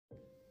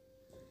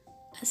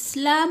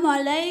আসসালামু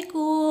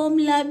আলাইকুম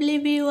lovely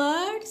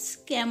viewers,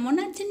 কেমন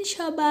আছেন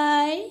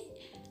সবাই?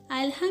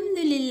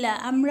 আলহামদুলিল্লাহ,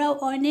 আমরাও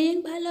অনেক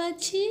ভালো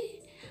আছি।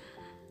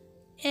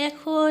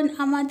 এখন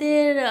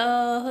আমাদের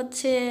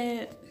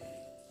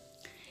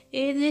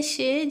এই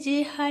দেশে যে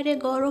হারে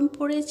গরম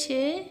পড়েছে,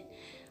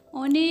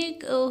 অনেক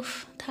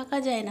থাকা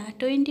যায় না।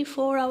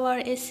 24 আওয়ার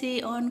এসি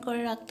অন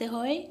করে রাখতে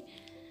হয়।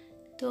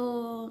 তো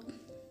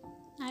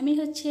আমি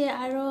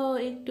আরও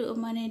একটু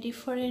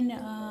ডিফারেন্ট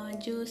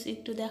জুস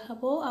একটু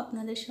দেখাবো,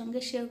 আপনাদের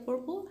সঙ্গে শেয়ার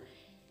করব।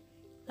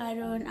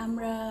 কারণ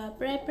আমরা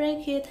প্রায়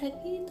খেয়ে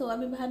থাকি, তো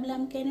আমি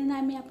ভাবলাম কেন না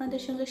আমি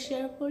আপনাদের সঙ্গে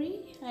শেয়ার করি।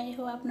 আই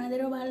হোপ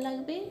আপনাদেরও ভালো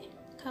লাগবে।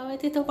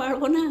 খাওয়াইতে তো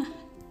পারবো না,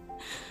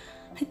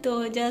 তো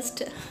জাস্ট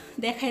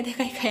দেখাই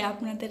খাই,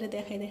 আপনাদের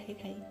দেখাই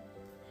খাই।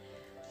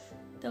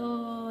 তো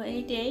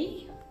এইটাই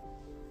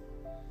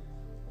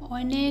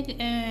অনেক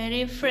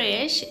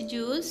রিফ্রেশ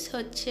জুস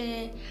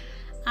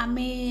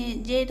আমি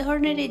যে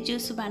ধরনের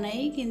জুস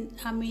বানাই, কিন্তু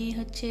আমি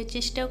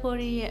চেষ্টা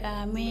করি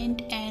মিন্ট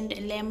অ্যান্ড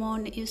লেমন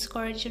ইউজ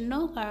করার জন্য,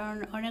 কারণ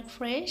অনেক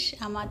ফ্রেশ,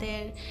 আমাদের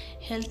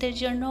হেলথের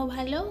জন্যও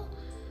ভালো।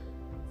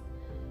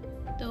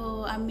 তো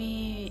আমি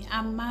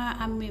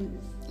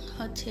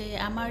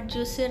আমার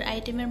জুসের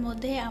আইটেমের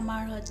মধ্যে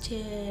আমার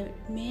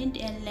মিন্ট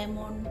অ্যান্ড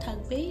লেমন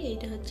থাকবেই,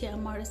 এইটা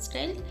আমার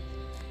স্টাইল।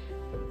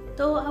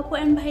 তো আপু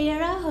অ্যান্ড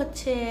ভাইয়ারা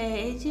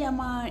এই যে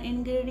আমার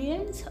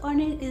ইনগ্রেডিয়েন্টস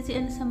অনেক easy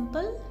and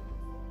simple.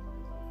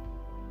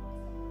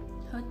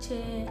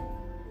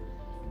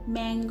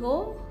 Mango,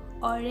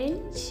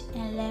 orange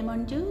and lemon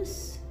juice,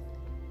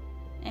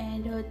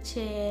 and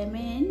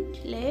mint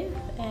live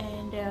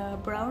and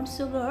brown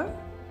sugar,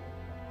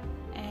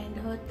 and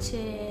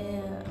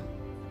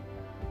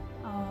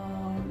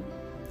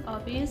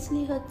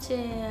obviously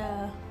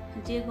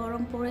যে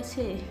গরম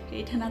পড়েছে,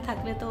 এটা না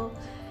থাকলে তো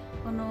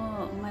কোনো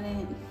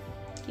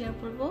কি আর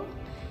বলবো,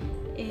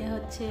 এ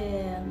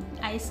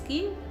আইস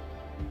কিউব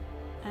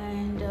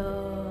অ্যান্ড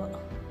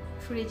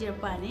ফ্রিজের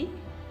পানি।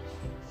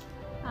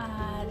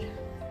 আর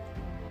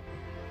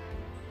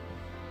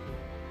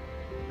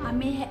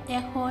আমি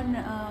এখন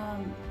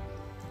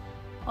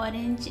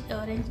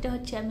অরেঞ্জটা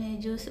আমি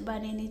জুস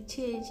বানিয়ে নিচ্ছি।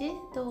 এই যে,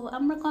 তো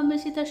আমরা কম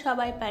বেশি তো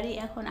সবাই পারি।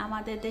 এখন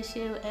আমাদের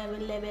দেশে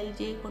অ্যাভেলেবেল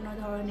যে কোনো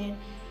ধরনের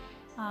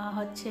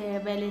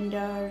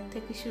ব্লেন্ডার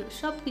থেকে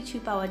সব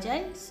কিছুই পাওয়া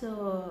যায়, সো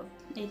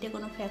এইটা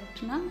কোনো ফ্যাক্ট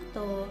না।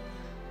 তো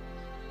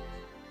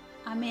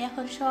আমি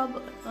এখন সব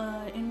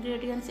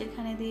ইনগ্রেডিয়েন্টস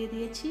এখানে দিয়ে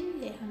দিয়েছি।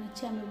 এখন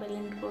আমি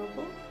ব্লেন্ড করব।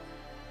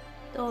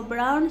 তো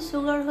ব্রাউন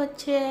সুগার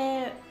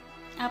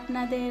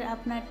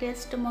আপনার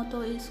টেস্ট মতো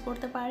ইউজ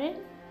করতে পারেন।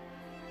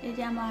 এই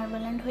যে আমার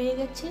ব্লেন্ড হয়ে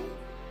গেছে।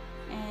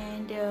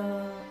 অ্যান্ড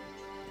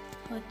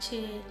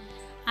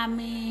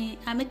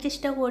আমি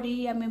চেষ্টা করি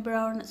আমি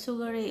ব্রাউন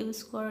সুগার ইউজ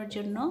করার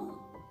জন্য।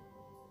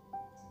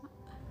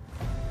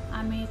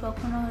 আমি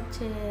কখনো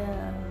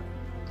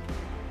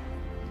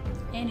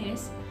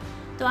এনিওয়েজ,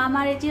 তো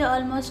আমার এই যে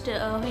অলমোস্ট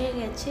হয়ে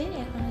গেছে।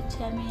 এখন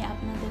আমি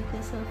আপনাদেরকে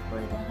সার্ভ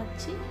করে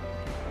দেখাচ্ছি।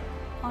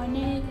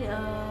 অনেক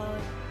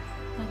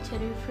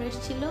রিফ্রেশ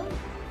ছিল,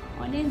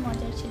 অনেক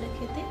মজার ছিল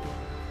খেতে।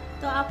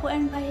 তো আপু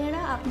অ্যান্ড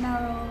ভাইয়ারা,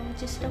 আপনারাও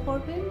চেষ্টা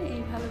করবেন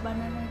এইভাবে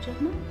বানানোর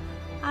জন্য।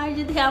 আর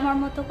যদি আমার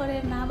মতো করে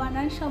না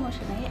বানান,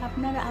 সমস্যা নেই,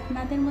 আপনারা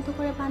আপনাদের মতো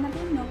করে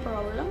বানাবেন, নো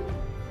প্রবলেম।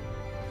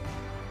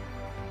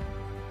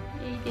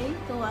 এইটাই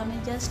তো, আমি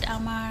জাস্ট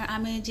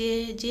আমি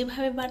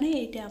যেভাবে বানাই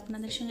এটা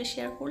আপনাদের সঙ্গে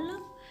শেয়ার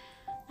করলাম।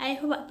 আই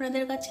হোপ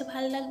আপনাদের কাছে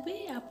ভালো লাগবে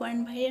আপু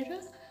অ্যান্ড ভাইয়ারা।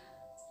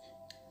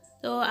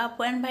 তো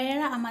আপু অ্যান্ড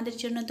ভাইয়ারা আমাদের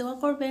জন্য দোয়া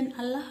করবেন।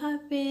 আল্লাহ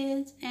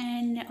হাফেজ,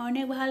 অ্যান্ড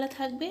অনেক ভালো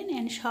থাকবেন,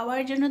 অ্যান্ড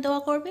সবার জন্য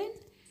দোয়া করবেন।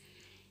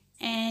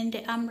 অ্যান্ড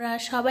আমরা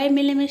সবাই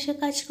মিলেমিশে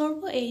কাজ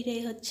করব,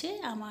 এইটাই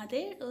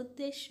আমাদের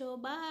উদ্দেশ্য।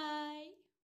 বাই।